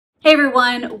Hey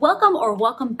everyone,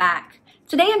 welcome back.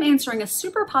 Today I'm answering a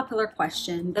super popular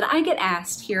question that I get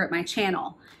asked here at my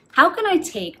channel. How can I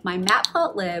take my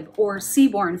Matplotlib or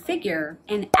SEABORN figure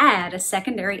and add a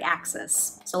secondary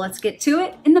axis? So let's get to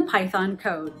it in the Python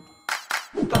code.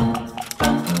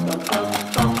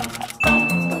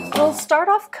 We'll start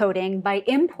off coding by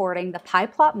importing the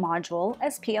pyplot module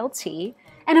as PLT,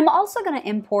 and I'm also going to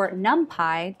import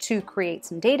NumPy to create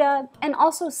some data, and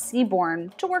also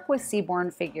SEABORN to work with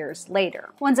SEABORN figures later.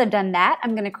 Once I've done that,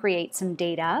 I'm going to create some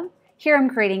data. Here I'm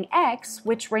creating x,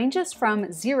 which ranges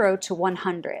from 0 to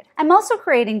 100. I'm also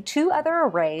creating two other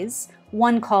arrays,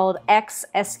 one called x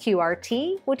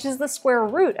sqrt, which is the square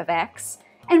root of x,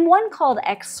 and one called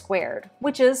x squared,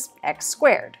 which is x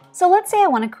squared. So let's say I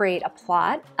want to create a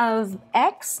plot of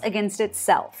x against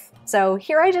itself. So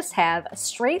here I just have a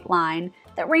straight line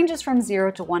that ranges from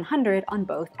 0 to 100 on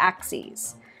both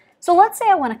axes. So let's say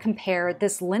I want to compare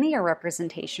this linear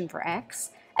representation for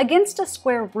x against a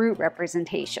square root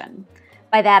representation.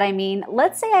 By that I mean,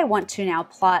 let's say I want to now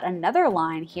plot another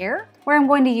line here where I'm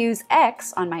going to use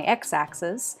x on my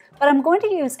x-axis, but I'm going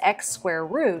to use x square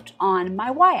root on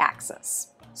my y-axis.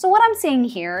 So what I'm seeing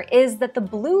here is that the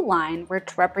blue line,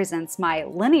 which represents my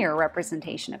linear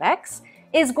representation of x,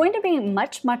 is going to be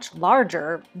much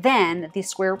larger than the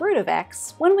square root of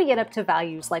x when we get up to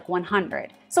values like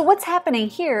 100. So what's happening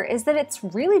here is that it's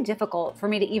really difficult for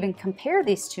me to even compare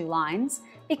these two lines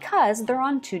because they're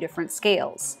on two different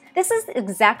scales. This is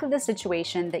exactly the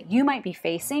situation that you might be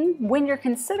facing when you're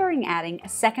considering adding a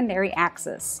secondary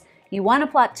axis. You want to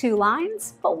plot two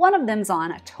lines, but one of them's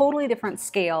on a totally different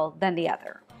scale than the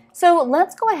other. So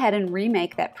let's go ahead and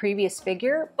remake that previous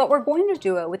figure, but we're going to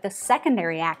do it with the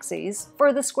secondary axes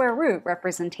for the square root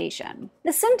representation.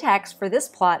 The syntax for this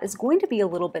plot is going to be a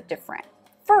little bit different.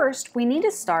 First, we need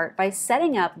to start by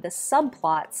setting up the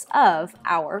subplots of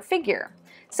our figure.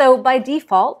 So by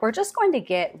default, we're just going to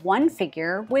get one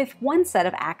figure with one set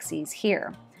of axes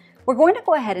here. We're going to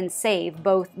go ahead and save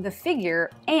both the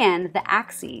figure and the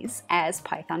axes as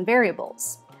Python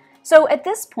variables. So at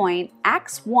this point,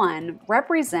 ax1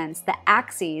 represents the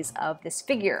axes of this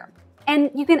figure.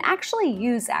 And you can actually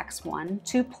use ax1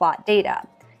 to plot data.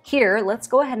 Here, let's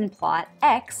go ahead and plot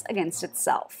x against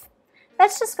itself.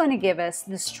 That's just going to give us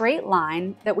the straight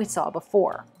line that we saw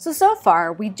before. So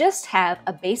far, we just have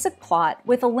a basic plot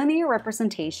with a linear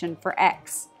representation for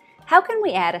x. How can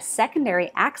we add a secondary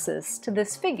axis to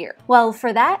this figure? Well,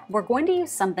 for that, we're going to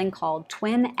use something called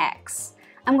twinx.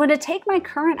 I'm going to take my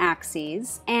current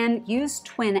axes and use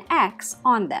twinx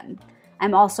on them.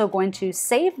 I'm also going to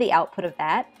save the output of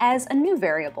that as a new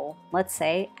variable, let's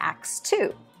say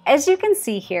ax2. As you can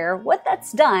see here, what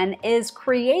that's done is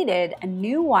created a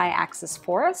new y-axis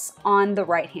for us on the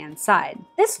right-hand side.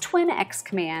 This twinx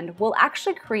command will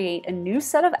actually create a new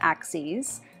set of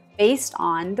axes based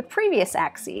on the previous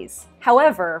axes.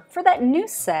 However, for that new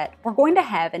set, we're going to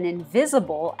have an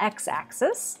invisible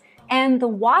x-axis, and the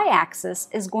y-axis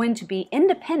is going to be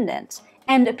independent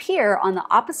and appear on the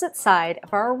opposite side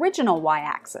of our original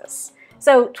y-axis.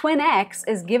 So twinx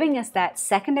is giving us that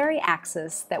secondary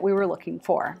axis that we were looking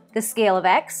for. The scale of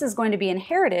x is going to be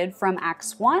inherited from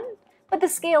ax1, but the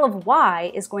scale of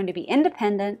y is going to be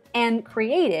independent and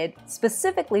created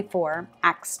specifically for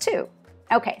ax2.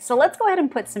 Okay, so let's go ahead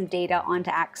and put some data onto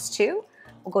ax2.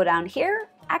 We'll go down here,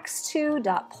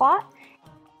 ax2.plot.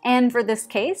 And for this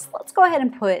case, let's go ahead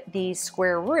and put the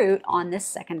square root on this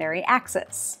secondary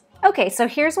axis. Okay, so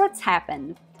here's what's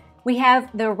happened. We have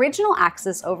the original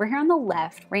axis over here on the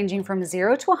left ranging from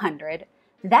 0 to 100.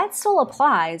 That still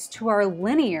applies to our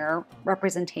linear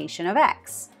representation of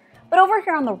x. But over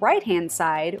here on the right-hand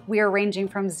side, we are ranging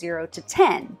from 0 to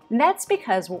 10. And that's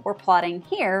because what we're plotting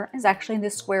here is actually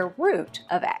the square root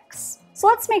of x. So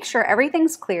let's make sure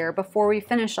everything's clear before we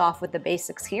finish off with the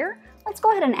basics here. Let's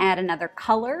go ahead and add another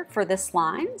color for this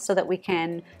line so that we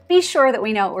can be sure that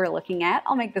we know what we're looking at.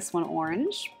 I'll make this one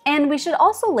orange. And we should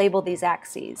also label these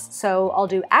axes. So I'll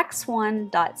do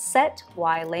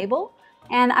ax1.setYLabel,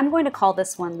 and I'm going to call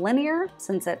this one linear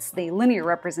since it's the linear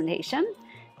representation.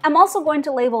 I'm also going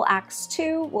to label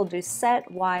ax2, we'll do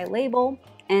setYLabel,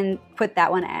 and put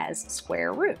that one as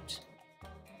square root.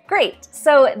 Great,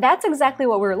 so that's exactly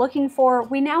what we were looking for.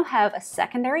 We now have a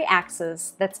secondary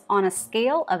axis that's on a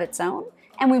scale of its own,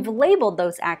 and we've labeled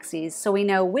those axes so we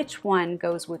know which one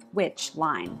goes with which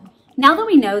line. Now that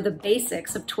we know the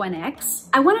basics of twinx,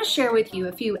 I want to share with you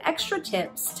a few extra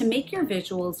tips to make your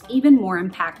visuals even more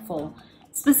impactful.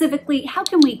 Specifically, how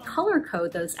can we color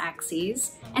code those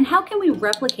axes, and how can we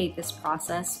replicate this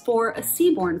process for a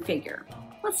SEABORN figure?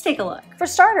 Let's take a look. For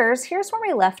starters, here's where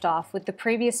we left off with the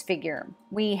previous figure.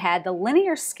 We had the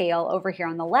linear scale over here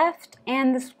on the left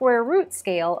and the square root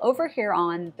scale over here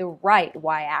on the right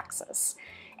y-axis.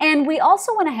 And we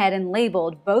also went ahead and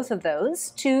labeled both of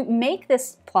those to make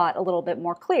this plot a little bit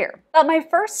more clear. But my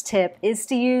first tip is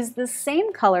to use the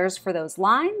same colors for those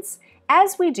lines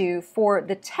as we do for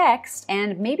the text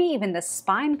and maybe even the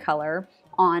spine color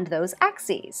on those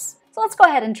axes. So let's go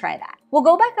ahead and try that. We'll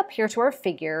go back up here to our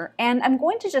figure and I'm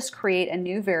going to just create a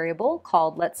new variable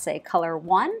called, let's say,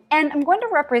 color1, and I'm going to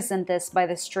represent this by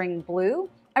the string blue.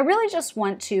 I really just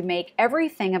want to make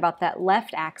everything about that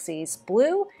left axis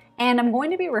blue, and I'm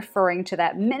going to be referring to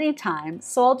that many times,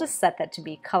 so I'll just set that to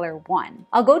be color1.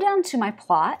 I'll go down to my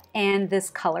plot and this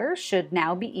color should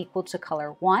now be equal to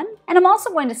color1, and I'm also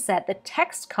going to set the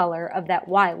text color of that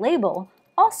Y label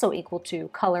also equal to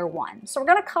color1. So we're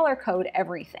going to color code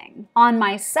everything. On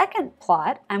my second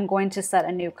plot, I'm going to set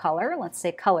a new color, let's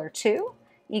say color2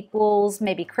 equals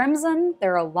maybe crimson.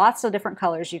 There are lots of different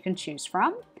colors you can choose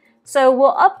from. So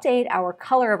we'll update our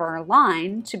color of our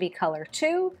line to be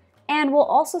color2, and we'll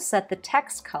also set the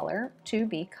text color to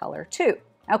be color2.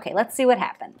 Okay, let's see what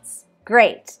happens.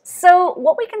 Great. So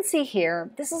what we can see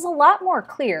here, this is a lot more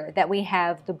clear that we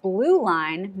have the blue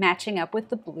line matching up with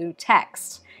the blue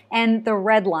text, and the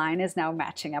red line is now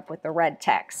matching up with the red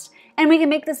text. And we can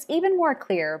make this even more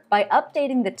clear by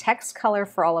updating the text color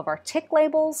for all of our tick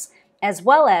labels, as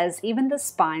well as even the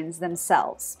spines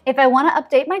themselves. If I want to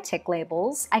update my tick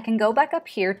labels, I can go back up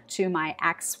here to my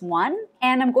ax1,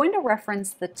 and I'm going to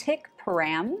reference the tick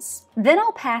params. Then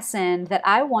I'll pass in that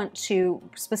I want to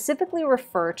specifically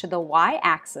refer to the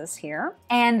y-axis here,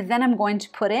 and then I'm going to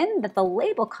put in that the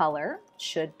label color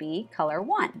should be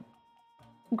color1.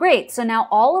 Great, so now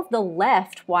all of the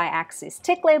left y-axis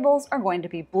tick labels are going to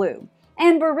be blue.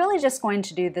 And we're really just going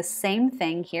to do the same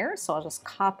thing here, so I'll just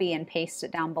copy and paste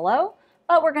it down below,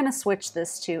 but we're going to switch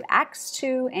this to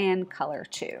ax2 and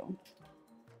color2.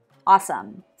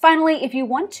 Awesome. Finally, if you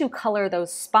want to color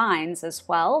those spines as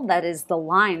well, that is the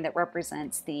line that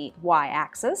represents the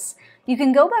y-axis, you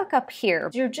can go back up here.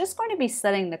 You're just going to be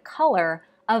setting the color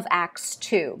of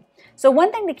ax2. So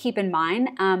one thing to keep in mind,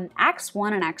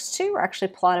 ax1 and ax2 are actually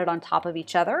plotted on top of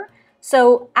each other.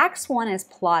 So ax1 is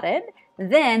plotted,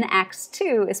 then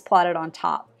ax2 is plotted on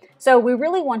top. So we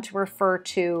really want to refer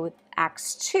to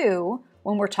ax2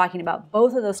 when we're talking about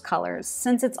both of those colors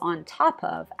since it's on top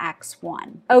of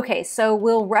ax1. Okay, so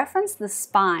we'll reference the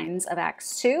spines of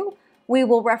ax2, we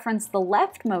will reference the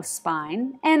leftmost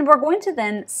spine, and we're going to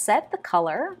then set the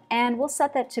color, and we'll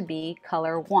set that to be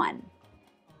color1.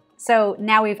 So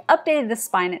now we've updated the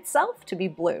spine itself to be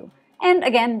blue. And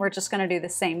again, we're just going to do the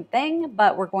same thing,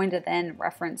 but we're going to then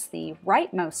reference the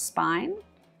rightmost spine,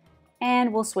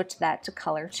 and we'll switch that to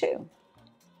color2.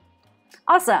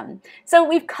 Awesome. So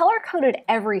we've color-coded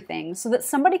everything so that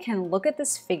somebody can look at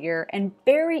this figure and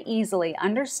very easily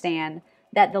understand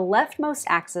that the leftmost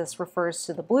axis refers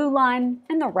to the blue line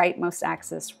and the rightmost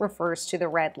axis refers to the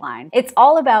red line. It's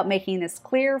all about making this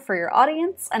clear for your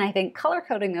audience, and I think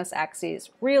color-coding those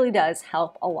axes really does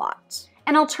help a lot.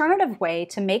 An alternative way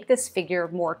to make this figure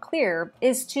more clear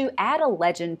is to add a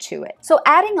legend to it. So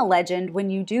adding a legend when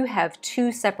you do have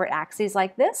two separate axes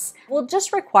like this will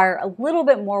just require a little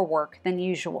bit more work than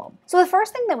usual. So the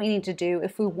first thing that we need to do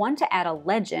if we want to add a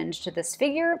legend to this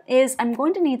figure is I'm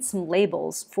going to need some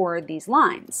labels for these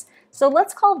lines. So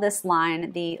let's call this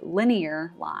line the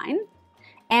linear line.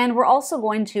 And we're also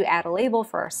going to add a label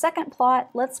for our second plot.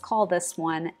 Let's call this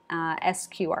one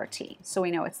SQRT, so we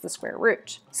know it's the square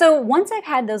root. So once I've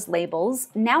had those labels,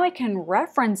 now I can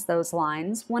reference those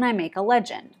lines when I make a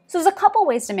legend. So there's a couple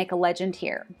ways to make a legend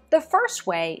here. The first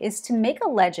way is to make a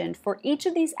legend for each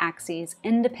of these axes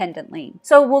independently.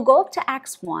 So we'll go up to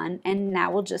ax1, and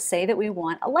now we'll just say that we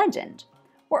want a legend.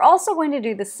 We're also going to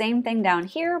do the same thing down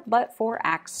here, but for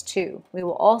ax2. We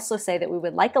will also say that we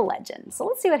would like a legend. So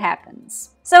let's see what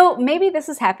happens. So maybe this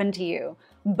has happened to you.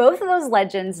 Both of those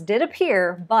legends did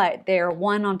appear, but they are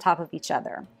one on top of each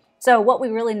other. So what we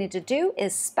really need to do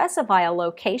is specify a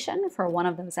location for one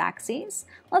of those axes.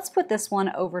 Let's put this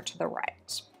one over to the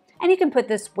right. And you can put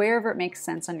this wherever it makes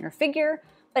sense on your figure.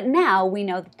 But now we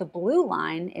know that the blue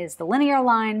line is the linear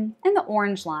line and the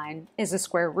orange line is the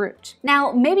square root.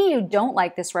 Now, maybe you don't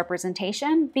like this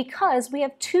representation because we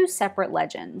have two separate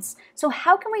legends. So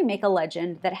how can we make a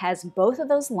legend that has both of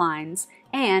those lines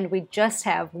and we just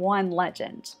have one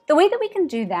legend? The way that we can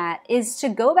do that is to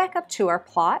go back up to our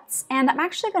plots, and I'm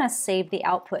actually going to save the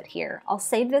output here. I'll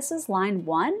save this as line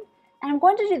 1, and I'm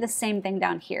going to do the same thing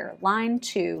down here. Line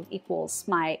 2 equals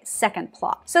my second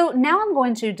plot. So now I'm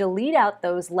going to delete out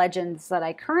those legends that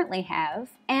I currently have,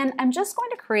 and I'm just going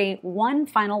to create one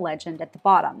final legend at the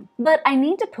bottom. But I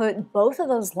need to put both of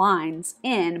those lines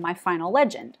in my final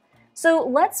legend. So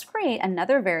let's create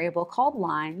another variable called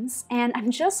lines, and I'm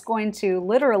just going to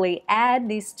literally add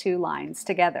these two lines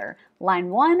together, line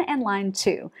 1 and line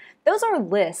 2. Those are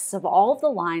lists of all of the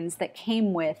lines that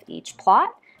came with each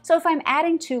plot. So if I'm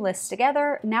adding two lists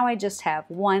together, now I just have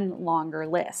one longer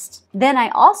list. Then I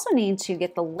also need to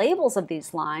get the labels of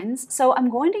these lines, so I'm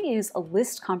going to use a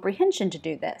list comprehension to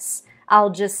do this. I'll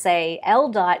just say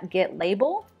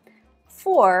l.getLabel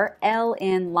for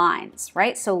ln lines,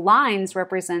 right? So lines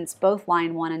represents both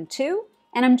line 1 and 2,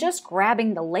 and I'm just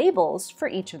grabbing the labels for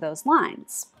each of those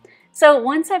lines. So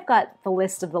once I've got the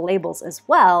list of the labels as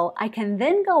well, I can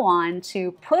then go on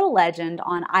to put a legend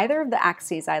on either of the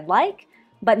axes I'd like,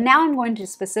 but now I'm going to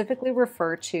specifically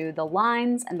refer to the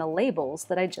lines and the labels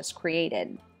that I just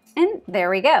created. And there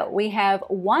we go. We have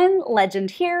one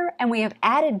legend here, and we have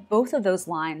added both of those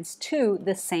lines to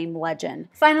the same legend.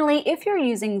 Finally, if you're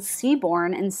using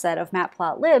SEABORN instead of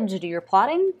Matplotlib to do your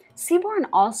plotting, SEABORN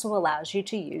also allows you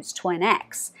to use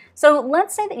twinx. So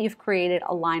let's say that you've created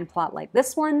a line plot like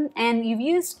this one, and you've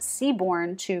used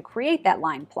SEABORN to create that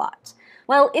line plot.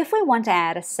 Well, if we want to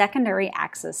add a secondary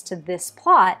axis to this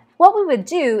plot, what we would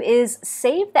do is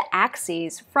save the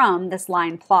axes from this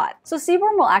line plot. So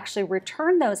SEABORN will actually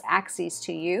return those axes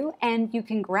to you, and you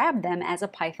can grab them as a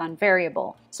Python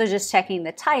variable. So just checking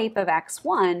the type of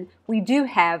ax1, we do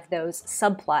have those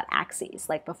subplot axes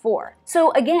like before.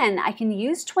 So again, I can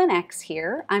use twinx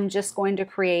here. I'm just going to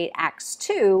create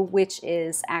ax2, which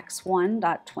is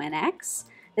ax1.twinx.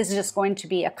 This is just going to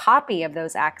be a copy of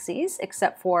those axes,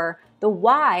 except for the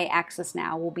y-axis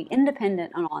now will be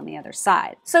independent and on the other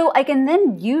side. So I can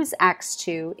then use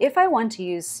ax2 if I want to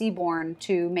use SEABORN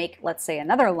to make, let's say,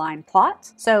 another line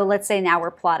plot. So let's say now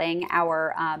we're plotting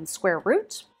our square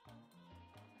root.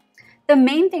 The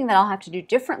main thing that I'll have to do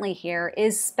differently here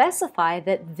is specify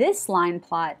that this line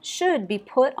plot should be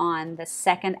put on the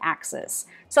second axis.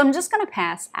 So I'm just going to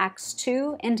pass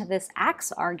ax2 into this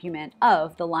ax argument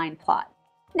of the line plot.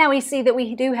 Now we see that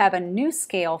we do have a new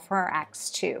scale for our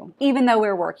ax2, even though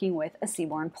we're working with a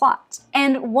SEABORN plot.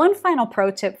 And one final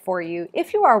pro tip for you,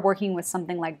 if you are working with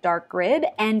something like dark grid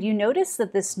and you notice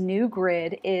that this new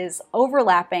grid is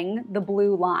overlapping the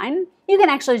blue line, you can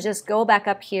actually just go back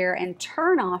up here and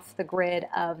turn off the grid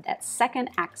of that second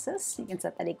axis. You can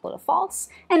set that equal to false.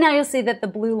 And now you'll see that the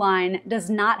blue line does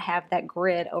not have that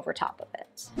grid over top of it.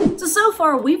 So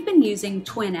far we've been using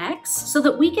twinx so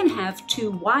that we can have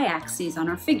two y-axes on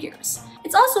our figures.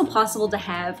 It's also possible to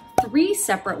have 3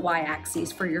 separate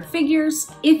y-axes for your figures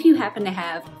if you happen to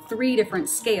have 3 different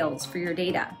scales for your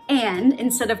data. And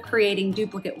instead of creating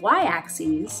duplicate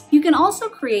y-axes, you can also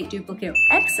create duplicate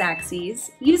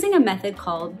x-axes using a method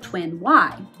called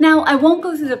twiny. Now, I won't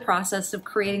go through the process of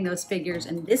creating those figures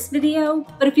in this video,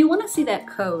 but if you want to see that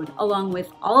code along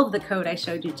with all of the code I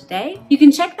showed you today, you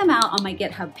can check them out on my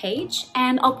GitHub page,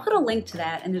 and I'll put a link to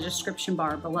that in the description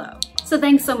bar below. So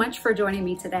thanks so much for joining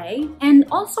me today, and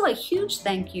also a huge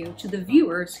thank you to the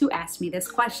viewers who asked me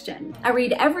this question. I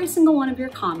read every single one of your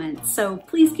comments, so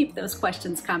please keep those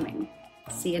questions coming.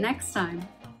 See you next time.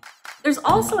 There's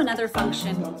also another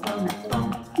function.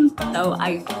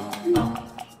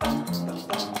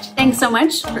 Thanks so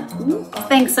much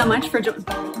for